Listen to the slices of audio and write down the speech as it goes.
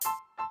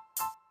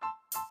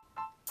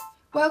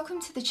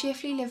Welcome to the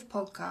Cheerfully Live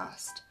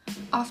podcast.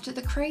 After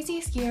the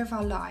craziest year of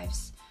our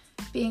lives,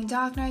 being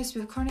diagnosed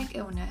with chronic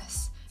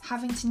illness,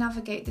 having to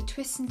navigate the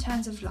twists and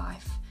turns of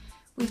life,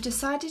 we've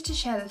decided to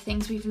share the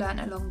things we've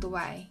learnt along the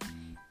way.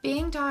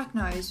 Being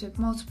diagnosed with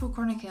multiple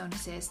chronic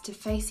illnesses to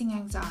facing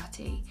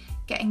anxiety,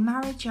 getting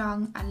married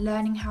young and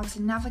learning how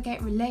to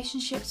navigate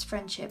relationships,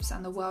 friendships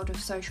and the world of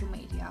social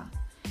media.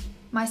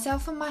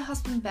 Myself and my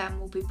husband Ben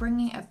will be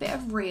bringing a bit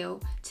of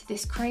real to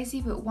this crazy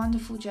but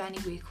wonderful journey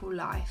we call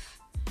life.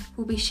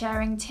 We'll be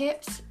sharing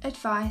tips,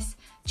 advice,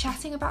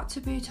 chatting about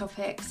taboo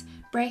topics,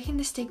 breaking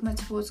the stigma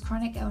towards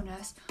chronic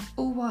illness,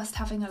 all whilst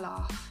having a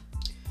laugh.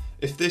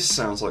 If this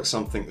sounds like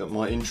something that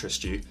might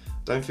interest you,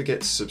 don't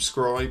forget to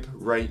subscribe,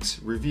 rate,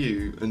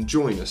 review and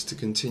join us to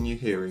continue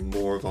hearing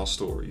more of our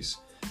stories.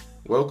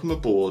 Welcome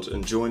aboard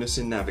and join us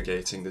in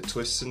navigating the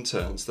twists and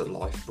turns that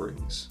life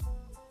brings.